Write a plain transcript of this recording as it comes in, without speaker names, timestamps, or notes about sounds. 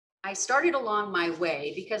I started along my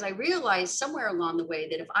way because I realized somewhere along the way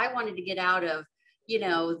that if I wanted to get out of,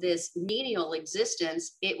 this menial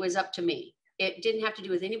existence, it was up to me. It didn't have to do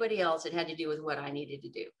with anybody else. It had to do with what I needed to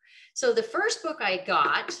do. So the first book I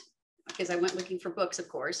got, because I went looking for books, of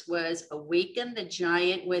course, was Awaken the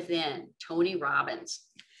Giant Within, Tony Robbins.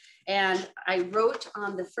 And I wrote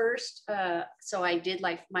on the first, so I did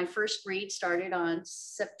like my first read started on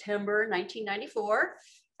September 1994.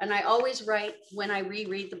 And I always write when I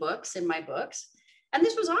reread the books in my books. And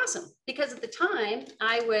this was awesome because at the time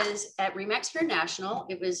I was at Remax International.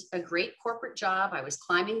 It was a great corporate job. I was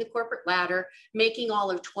climbing the corporate ladder, making all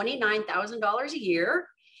of $29,000 a year.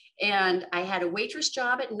 And I had a waitress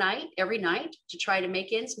job at night, every night, to try to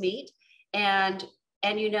make ends meet. And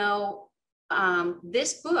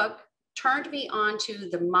this book turned me on to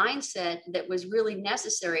the mindset that was really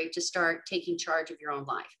necessary to start taking charge of your own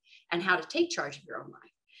life and how to take charge of your own life.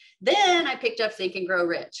 Then I picked up Think and Grow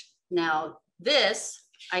Rich. Now, this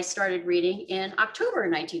I started reading in October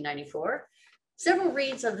 1994. Several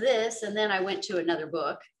reads of this, and then I went to another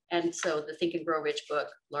book. And so the Think and Grow Rich book,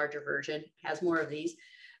 larger version, has more of these.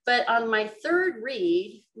 But on my third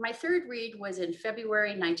read was in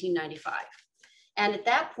February 1995. And at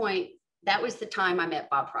that point, that was the time I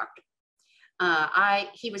met Bob Proctor.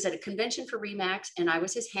 He was at a convention for Remax and I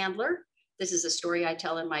was his handler. This is a story I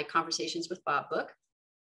tell in my Conversations with Bob book.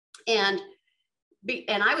 And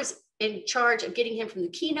I was in charge of getting him from the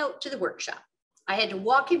keynote to the workshop. I had to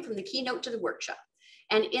walk him from the keynote to the workshop.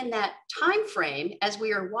 And in that time frame, as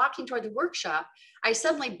we were walking toward the workshop, I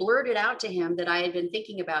suddenly blurted out to him that I had been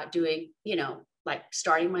thinking about doing, like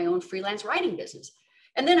starting my own freelance writing business.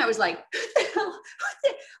 And then I was like,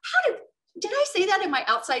 did I say that in my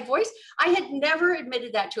outside voice? I had never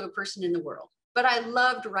admitted that to a person in the world, but I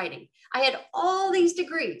loved writing. I had all these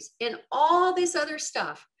degrees in all this other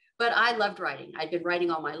stuff, but I loved writing. I'd been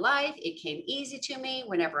writing all my life. It came easy to me.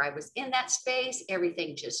 Whenever I was in that space,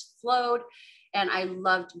 everything just flowed. And I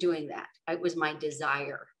loved doing that. It was my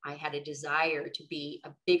desire. I had a desire to be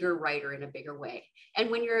a bigger writer in a bigger way.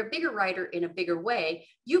 And when you're a bigger writer in a bigger way,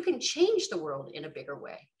 you can change the world in a bigger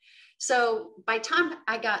way. So by the time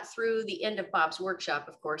I got through the end of Bob's workshop,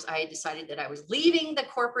 of course, I had decided that I was leaving the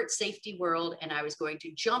corporate safety world and I was going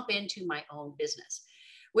to jump into my own business,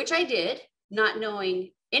 which I did, not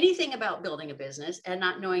knowing anything about building a business and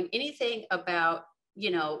not knowing anything about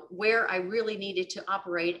where I really needed to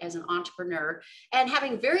operate as an entrepreneur and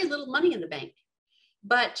having very little money in the bank.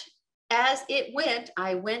 But as it went,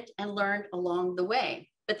 I went and learned along the way.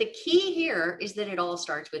 But the key here is that it all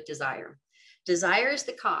starts with desire. Desire is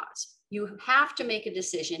the cause. You have to make a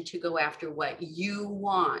decision to go after what you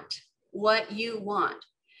want,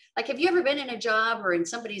 Like, have you ever been in a job or in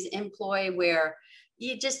somebody's employ where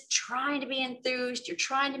you're just trying to be enthused, you're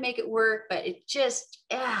trying to make it work, but it's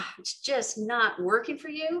just not working for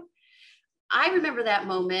you? I remember that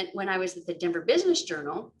moment when I was at the Denver Business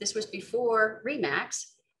Journal. This was before Remax,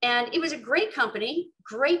 and it was a great company,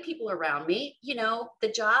 great people around me.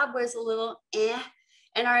 The job was a little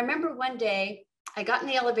And I remember one day I got in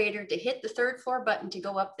the elevator to hit the third floor button to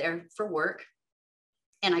go up there for work.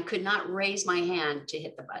 And I could not raise my hand to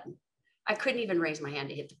hit the button. I couldn't even raise my hand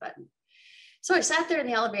to hit the button. So I sat there in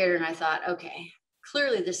the elevator and I thought, okay,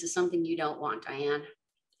 clearly this is something you don't want, Diane.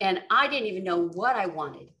 And I didn't even know what I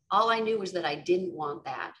wanted. All I knew was that I didn't want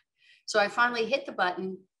that. So I finally hit the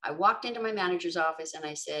button. I walked into my manager's office and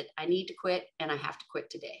I said, I need to quit and I have to quit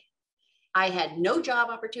today. I had no job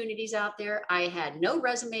opportunities out there. I had no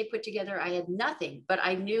resume put together. I had nothing, but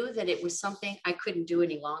I knew that it was something I couldn't do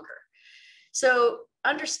any longer. So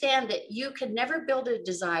understand that you can never build a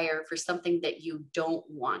desire for something that you don't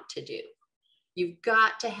want to do. You've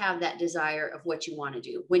got to have that desire of what you want to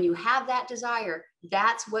do. When you have that desire,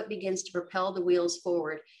 that's what begins to propel the wheels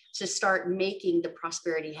forward to start making the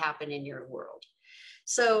prosperity happen in your world.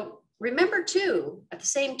 So remember too, at the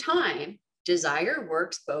same time, desire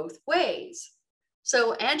works both ways.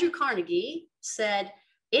 So Andrew Carnegie said,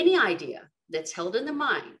 any idea that's held in the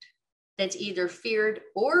mind that's either feared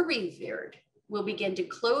or revered will begin to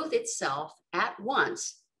clothe itself at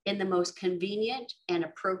once in the most convenient and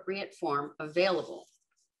appropriate form available.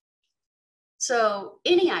 So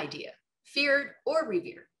any idea, feared or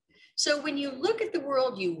revered. So when you look at the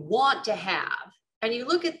world you want to have, and you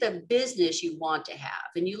look at the business you want to have,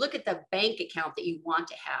 and you look at the bank account that you want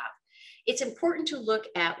to have, it's important to look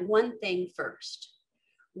at one thing first.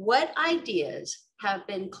 What ideas have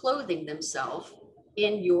been clothing themselves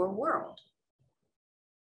in your world?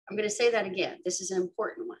 I'm going to say that again. This is an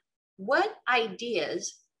important one. What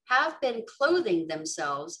ideas have been clothing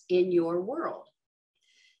themselves in your world?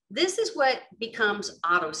 This is what becomes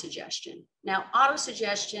autosuggestion. Now,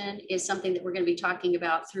 autosuggestion is something that we're going to be talking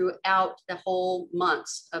about throughout the whole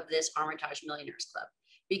months of this Armitage Millionaires Club,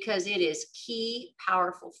 because it is key,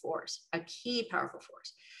 powerful force, a key, powerful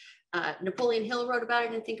force. Napoleon Hill wrote about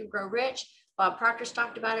it in Think and Grow Rich. Bob Proctor's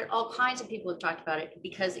talked about it. All kinds of people have talked about it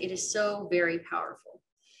because it is so very powerful.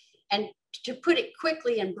 And to put it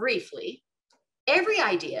quickly and briefly, every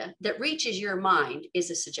idea that reaches your mind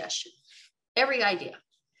is a suggestion. Every idea.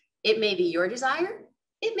 It may be your desire.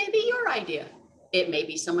 It may be your idea. It may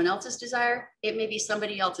be someone else's desire. It may be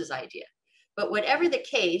somebody else's idea. But whatever the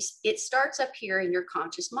case, it starts up here in your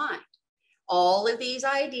conscious mind. All of these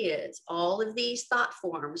ideas, all of these thought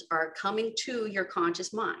forms are coming to your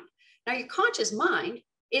conscious mind. Now, your conscious mind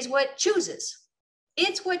is what chooses.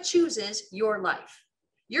 It's what chooses your life.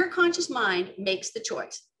 Your conscious mind makes the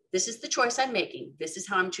choice. This is the choice I'm making. This is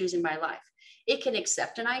how I'm choosing my life. It can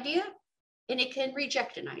accept an idea and it can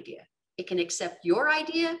reject an idea. It can accept your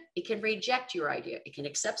idea. It can reject your idea. It can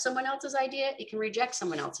accept someone else's idea. It can reject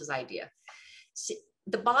someone else's idea. See,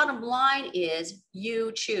 the bottom line is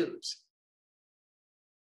you choose.